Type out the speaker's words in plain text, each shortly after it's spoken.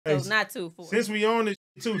So not 2 for. Since we on it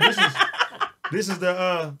too, this is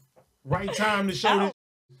the right time to show this.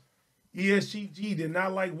 ESTG did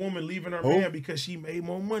not like woman leaving her man because she made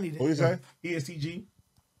more money than Who you say? ESTG.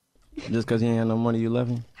 Just because he ain't had no money, you left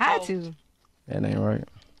him? Had to. That ain't right.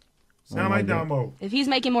 Sound like Damo. If he's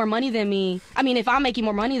making more money than me, I mean, if I'm making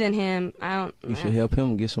more money than him, I don't. You should help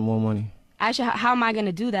him get some more money. How am I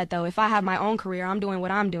gonna do that though? If I have my own career, I'm doing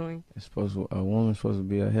what I'm doing. A woman's supposed to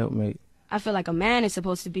be a helpmate. I feel like a man is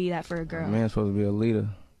supposed to be that for a girl. A man's supposed to be a leader.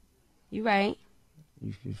 You right.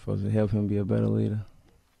 You're supposed to help him be a better leader.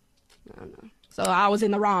 I don't know. So I was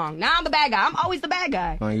in the wrong. Now I'm the bad guy. I'm always the bad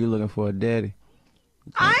guy. You looking for a daddy.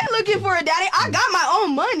 I ain't looking for a daddy. I got my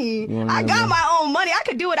own money. I got my own money. I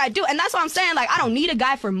could do what I do. And that's what I'm saying. Like, I don't need a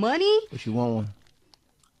guy for money. But you want one.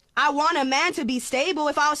 I want a man to be stable.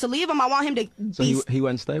 If I was to leave him, I want him to be... So he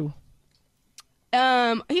wasn't stable?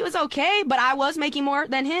 He was okay, but I was making more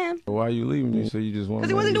than him. Why are you leaving me? So you just want... Because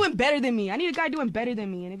he wasn't doing better than me. I need a guy doing better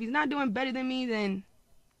than me. And if he's not doing better than me, then...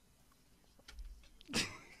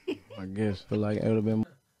 I guess. Feel like it would have been...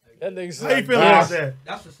 That nigga how you feeling about that?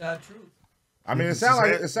 That's the sad truth. I mean, it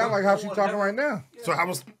sounds like how she talking right now. So I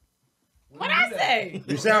was... What'd I say?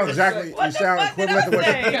 You sound exactly... You sound equivalent to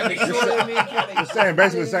what... You're saying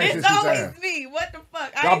basically the same shit she's saying. It's always me. What the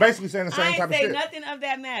fuck? Y'all basically saying the same type of I shit. ain't say nothing of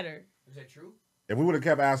that matter. Is that true? If we would have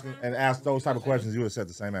kept asking and asked those type of questions, you would have said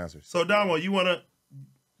the same answers. So, Damo, you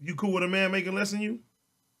cool with a man making less than you?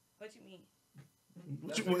 What you mean?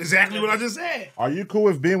 Exactly what I just said. Are you cool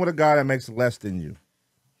with being with a guy that makes less than you?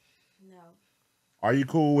 No. Are you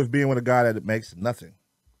cool with being with a guy that makes nothing?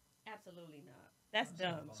 Absolutely not. That's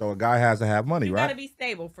dumb. So a guy has to have money, You right? gotta be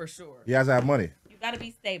stable for sure. He has to have money. You gotta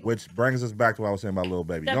be stable. Which brings us back to what I was saying about Lil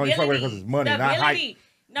Baby. You only fuck with it because it's money, not Stability. height.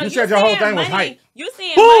 No, you said your whole saying thing was money. height. You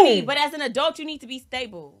saying money, but as an adult, you need to be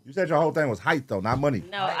stable. You said your whole thing was height, though, not money.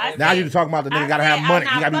 No, I now said, you're talking about the nigga gotta have money.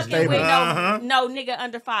 He gotta be stable. No nigga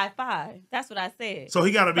under 5'5". That's what I said. So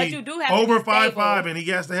he gotta be over 5'5", and he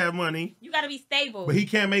has to have money. You gotta be stable. But he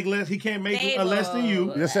can't make less. He can't make less than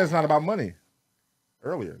you. You just said it's not about money.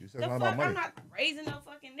 Earlier, you said it's not about money. I'm not raising no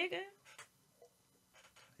fucking nigga.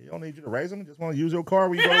 He don't need you to raise him. He just want to use your car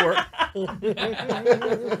when you go to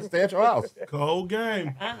work. Stay at your house. Cold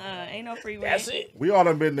game. Ain't no free rent. That's it. We all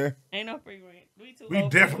done been there. Ain't no free rent. We too we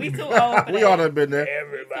old. Definitely We too been. old for We that. all done been there.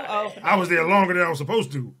 Everybody. I was there longer than I was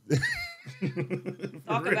supposed to.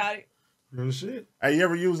 Talk about it. Real shit. Hey, you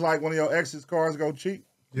ever use like one of your ex's cars to go cheap?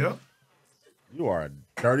 Yep. You are a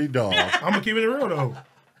dirty dog. I'm gonna keep it real though.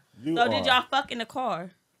 So did y'all fuck in the car?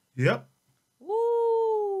 Yep. Woo.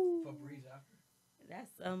 That's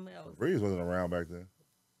something else. Breeze wasn't around back then.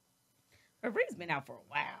 Febreze been out for a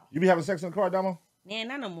while. You be having sex in the car, Damo? Man,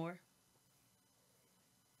 not no more.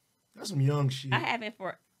 That's some young shit. I haven't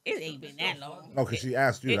for it ain't been that long. No, because she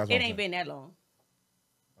asked you. It ain't been that long.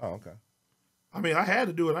 Oh, okay. I mean, I had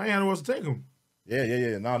to do it. I ain't had nowhere else to take him.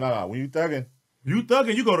 Yeah. No. When you thugging,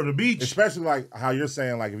 you go to the beach. Especially like how you're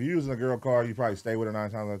saying, like if you're using a girl car, you probably stay with her 9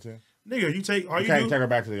 times out of 10. Nigga, you can't take her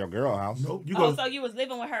back to your girl house. Nope. So you was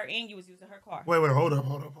living with her and you was using her car. Wait, hold up.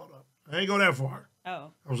 I ain't go that far.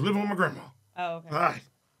 Oh. I was living with my grandma. Oh, okay. All right.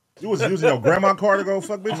 You was using your grandma car to go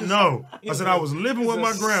fuck bitches? No. I said I was living with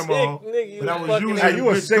my grandma, but I was using Hey, you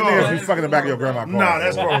a sick nigga if you fucking the back of your grandma car. Nah,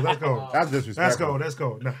 that's cold. That's cold. That's disrespectful. That's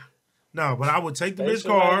cold. Nah. No, but I would take the bitch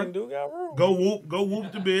car, go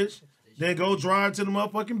whoop the bitch, then go drive to the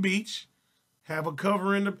motherfucking beach, have a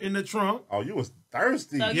cover in the trunk. Oh, you was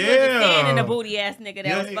thirsty. So you was just standing the booty ass nigga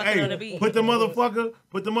that was fucking on the beach. Put the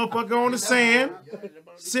motherfucker on the sand,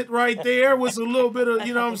 sit right there with a little bit of,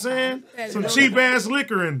 you know what I'm saying? Some cheap ass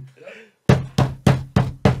liquor in.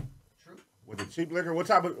 With the cheap liquor? What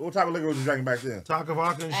type of liquor was you drinking back then?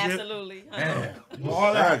 Vodka and shit. Absolutely.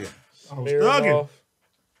 All that. I was thugging.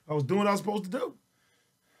 I was doing what I was supposed to do.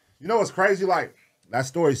 You know what's crazy? Like, that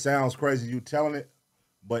story sounds crazy, you telling it,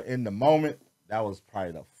 but in the moment, that was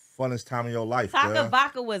probably the funnest time of your life.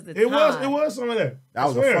 Vodka was the time. It was some of that. That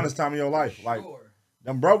was the funnest time of your life. Like,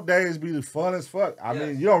 them broke days be the fun as fuck. I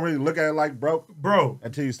mean, you don't really look at it like broke. Bro.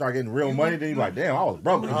 Until you start getting real money, then you're like, damn, I was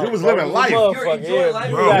broke. You was living life. Bro.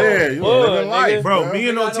 Yeah, you was living life. Bro, me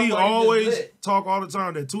and OT always talk all the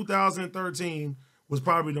time that 2013 was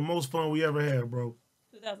probably the most fun we ever had, bro.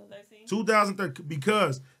 2013? 2013,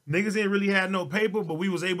 because niggas ain't really had no paper, but we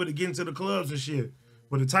was able to get into the clubs and shit.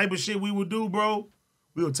 But the type of shit we would do, bro,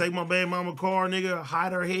 we would take my baby mama car, nigga,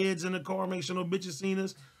 hide our heads in the car, make sure no bitches seen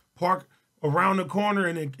us, park around the corner,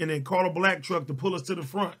 and then call a black truck to pull us to the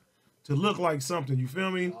front to look like something. You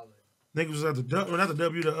feel me? Niggas was at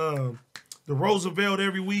the Roosevelt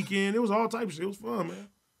every weekend. It was all type of shit. It was fun, man.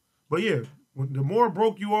 But yeah, the more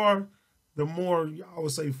broke you are, the more, I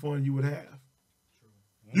would say, fun you would have.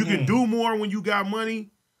 You can do more when you got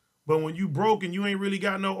money, but when you broke and you ain't really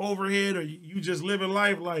got no overhead or you just living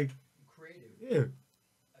life like Creative. yeah, Life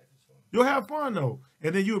is fun. you'll have fun though,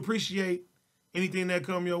 and then you appreciate anything that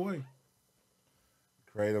come your way.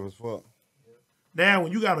 Creative as fuck. Now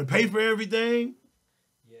when you got to pay for everything,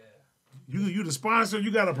 Yeah. you the sponsor,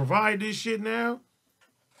 you got to provide this shit now.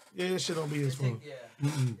 Yeah, this shit don't be as fun.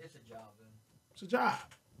 It's a job, then. It's a job.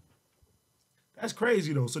 That's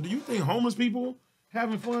crazy though. So do you think homeless people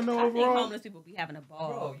having fun though I think overall? homeless people be having a ball.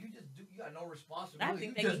 Bro, you got no responsibility. I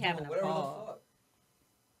think you they just be having doing a whatever ball.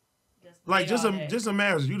 the fuck. Like just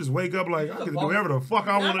imagine you just wake up like I could do whatever the fuck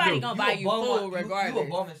I want to Somebody do. gonna buy you food regardless. You a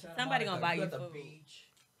bum in Santa Somebody Monica. gonna buy You you at the food. beach.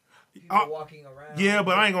 People walking around. Yeah,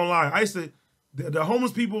 but I ain't gonna lie. I used to the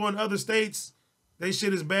homeless people in other states, they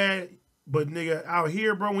shit is bad. But nigga, out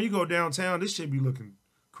here, bro, when you go downtown, this shit be looking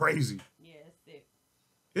crazy. Yeah, it's sick.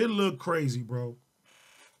 It look crazy, bro.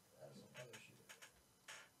 That's some other shit.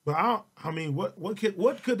 But I mean,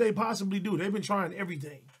 what could they possibly do? They've been trying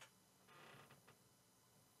everything.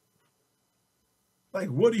 Like,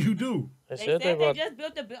 what do you do? They said they just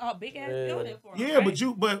built a big ass building for them. Yeah, right? but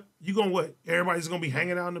you gonna what? Everybody's gonna be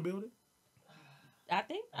hanging out in the building? I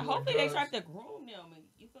think hopefully they try to groom them and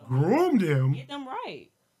you feel me? Groom them. Get them right,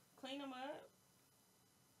 clean them up.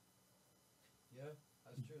 Yeah,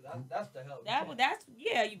 that's true. That's the help. That's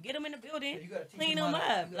you get them in the building, You gotta teach clean them them how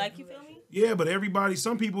to- up. you gotta Like do you feel that me? shit. Yeah, but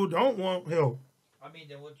some people don't want help. I mean,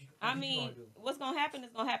 then what you I gonna mean, do? what's gonna happen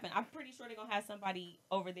is gonna happen. I'm pretty sure they're gonna have somebody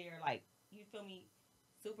over there, like you feel me,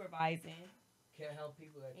 supervising Can't help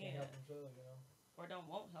people that can't Yeah. help themselves, you know? or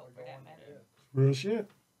won't help Or for that don't, matter. yeah. Real shit.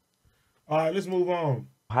 All right, let's move on.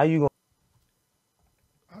 How you gonna?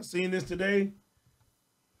 I seen this today.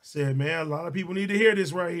 I said, man, a lot of people need to hear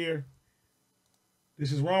this right here.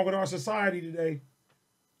 This is wrong with our society today.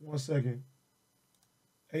 1 second.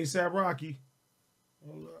 ASAP Rocky.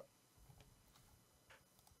 Hold up.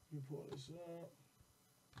 Let me pull this up.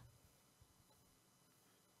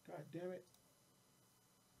 God damn it.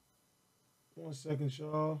 1 second,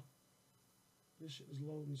 y'all. This shit is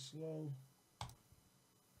loading slow.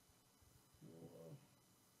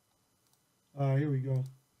 All right, here we go.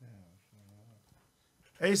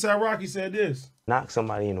 ASAP Rocky said this. Knock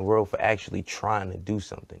somebody in the world for actually trying to do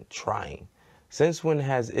something, trying. Since when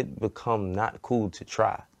has it become not cool to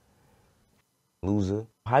try? Loser.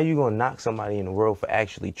 How you gonna knock somebody in the world for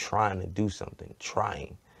actually trying to do something,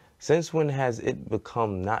 trying? Since when has it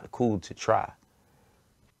become not cool to try?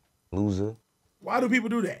 Loser. Why do people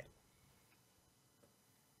do that?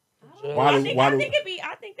 Why do-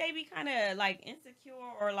 I think they be kind of like insecure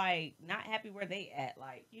or like not happy where they at,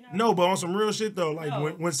 like you know. No, but on some real shit though, like No.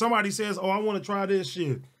 when somebody says, "Oh, I want to try this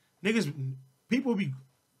shit," niggas, people be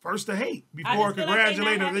first to hate before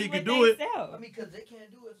congratulate them that you can do it. I mean, because they can't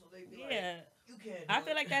do it, so they be like, you can't do I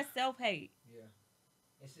feel like that's self-hate. Yeah.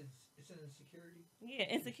 It's an insecurity. Yeah,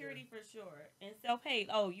 insecurity for sure. And self-hate.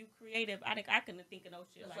 Oh, you creative. I couldn't think of no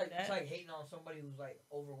shit It's like that. It's like hating on somebody who's like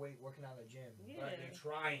overweight working out in the gym. Yeah. Like they're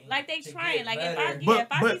trying. Like they to trying. get Like better.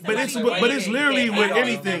 if I see somebody but it's literally if with I see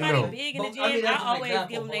anything somebody though. big in the But, gym, I mean, I, that's an always example,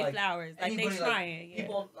 give them but, their like, flowers. Like they anybody, trying. Yeah.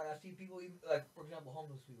 People, like I see people, even, like for example,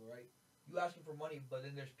 homeless people, right? You asking for money, but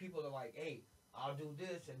then there's people that are like, hey, I'll do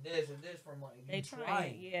this and this and this for money. They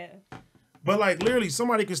trying. Yeah. But like literally,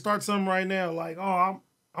 somebody can start something right now. Like, oh,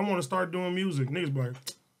 I want to start doing music. Niggas be like,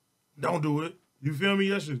 don't do it. You feel me?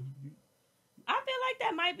 That shit. I feel like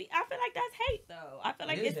that might be. I feel like that's hate though. I feel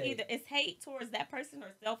like It is it's hate. either it's hate towards that person or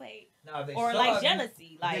self-hate Now, if they or suck, like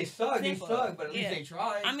jealousy. if Like they suck, simple. but at least they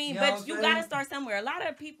tried. I mean, you know but what you I'm gotta saying? start somewhere. A lot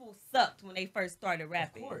of people sucked when they first started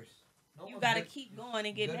rapping. Of course. No You one's gotta good- keep going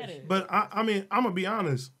and get good at better. shit. But I mean, I'm gonna be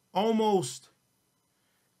honest. Almost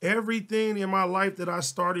everything in my life that I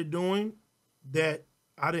started doing that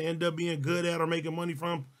I didn't end up being good at or making money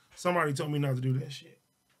from, somebody told me not to do that shit,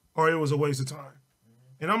 or it was a waste of time.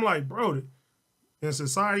 And I'm like, bro, in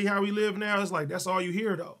society how we live now, it's like that's all you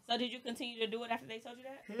hear though. So did you continue to do it after they told you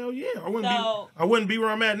that? Hell yeah, So- I wouldn't be where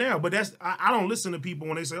I'm at now. But I don't listen to people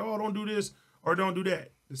when they say, oh, don't do this or don't do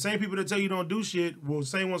that. The same people that tell you don't do shit will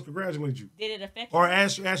same ones congratulate you Did it affect you? or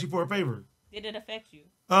ask you for a favor. Did it affect you?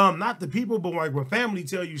 Not the people, but like when family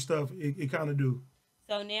tell you stuff, it kind of do.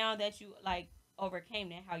 So now that you like overcame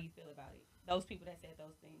that, how you feel about it? Those people that said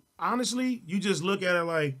those things. Honestly, you just look at it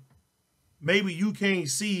like maybe you can't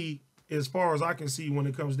see as far as I can see when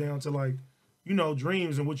it comes down to like, you know,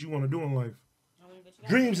 dreams and what you want to do in life. I mean, but you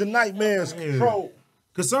gotta Dreams and nightmares Yeah. control.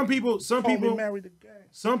 Cause some people married the gang.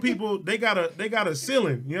 Some people they got a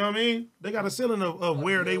ceiling, you know what I mean? They got a ceiling of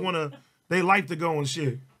where they like to go and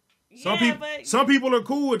shit. Some people are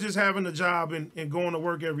cool with just having a job and going to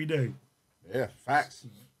work every day. Yeah, facts.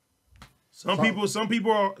 Some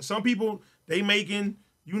people, they making,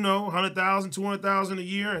 you know, 100,000, 200,000 a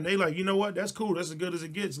year, and they like, you know what? That's cool. That's as good as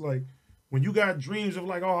it gets. Like, when you got dreams of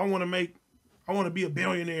like, oh, I want to be a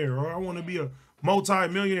billionaire, or I want to be a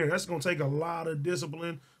multi-millionaire. That's gonna take a lot of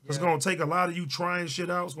discipline. It's gonna take a lot of you trying shit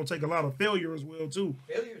out. It's gonna take a lot of failure as well too.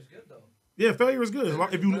 Failure is good though. Yeah, failure is good.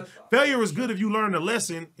 Failure is good if you learn the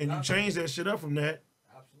lesson and you change that shit up from that.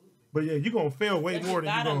 Absolutely. But yeah, you're gonna fail way more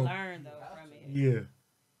than you gonna learn though from it. Yeah.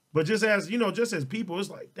 But just as people, it's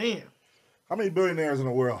like, damn. How many billionaires in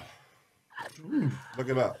the world? Look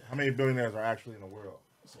it up. How many billionaires are actually in the world?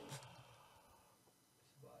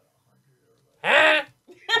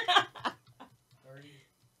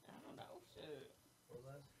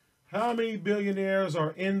 How many billionaires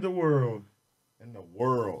are in the world? In the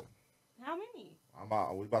world. How many?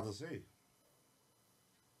 We about to see.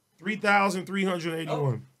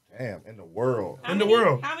 3,381. Damn, in the world. In the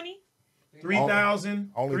world. How many?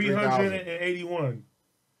 3,381.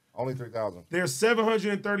 Only 3,000. There's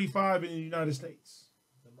 735 in the United States.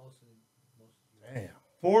 Damn.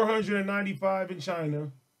 495 in China.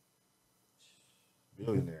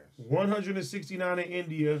 Billionaires. 169 in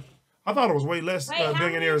India. I thought it was way less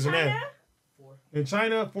billionaires than that. In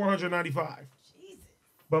China, 495. Jesus.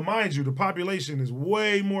 But mind you, the population is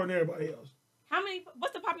way more than everybody else. How many?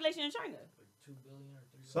 What's the population in China? 2 billion or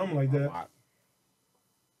 3 billion. Something like that.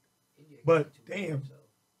 But damn,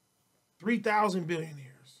 3,000 billionaires.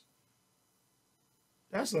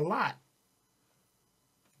 That's a lot.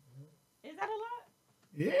 Is that a lot?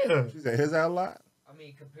 Yeah. She said, "Is that a lot?" I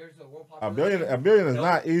mean, compared to the world population, A billion is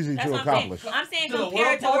not easy to accomplish. I'm saying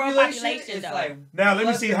compared to the world population, though. like Now let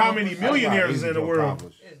me see how many millionaires is in the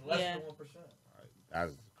world. It's less than 1%.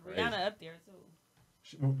 That's crazy. Rihanna up there too.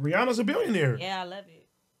 Rihanna's a billionaire. Yeah, I love it.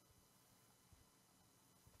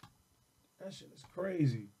 That shit is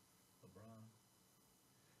crazy.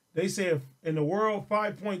 They said in the world,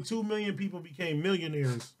 5.2 million people became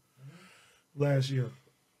millionaires last year.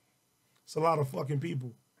 It's a lot of fucking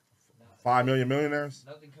people. 5 million millionaires?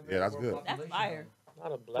 Nothing compared Yeah, that's to the good. world That's population.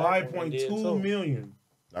 fire. 5.2 million.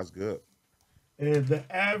 That's good. And the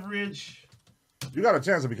average. You got a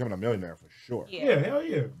chance of becoming a millionaire for sure. Yeah, hell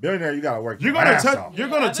yeah. Billionaire, you got to work. You're your gonna ass off. You're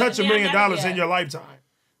gonna touch $1 million yeah. in your lifetime.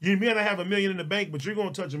 You may not have $1 million in the bank, but you're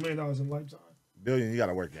gonna touch $1 million in a lifetime. Billion, you got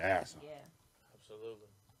to work your ass off. Yeah. Absolutely.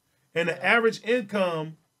 And the average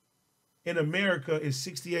income in America is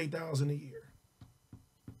 $68,000 a year.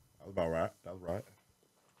 That's about right. That's right.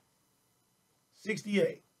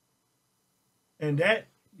 68. And that,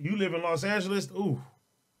 you live in Los Angeles, ooh,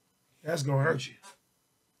 that's gonna hurt you.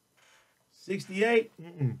 68? I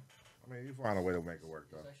mean, you find a way to make it work,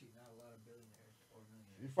 though. There's actually not a lot of billionaires or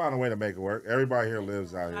millionaires. You find a way to make it work. Everybody here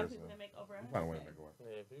lives out A lot here, of so people that make over you find a way to make it work.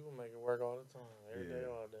 Yeah, people make it work all the time. Every day,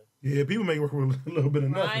 all day. Yeah, people make it work with a little bit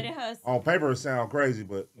of Grind nothing. and hustle. On paper, it sounds crazy,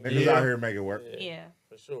 but niggas Yeah. out here make it work. Yeah.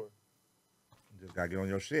 For sure. You just got to get on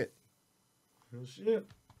your shit. No shit.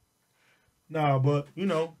 Nah, but, you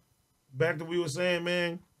know, back to what we were saying,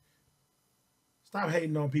 man, stop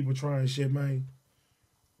hating on people trying shit, man.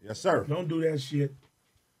 Yes, sir. Don't do that shit.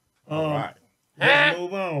 All right. Let's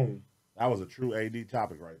move on. That was a true AD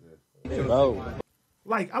topic right there.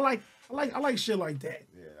 Like, I like shit like that.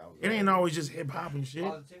 Yeah, that was It ain't always just hip hop and shit.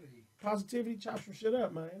 Positivity. Positivity, chop some shit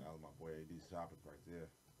up, man. That was my boy AD's topic right there.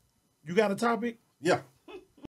 You got a topic? Yeah.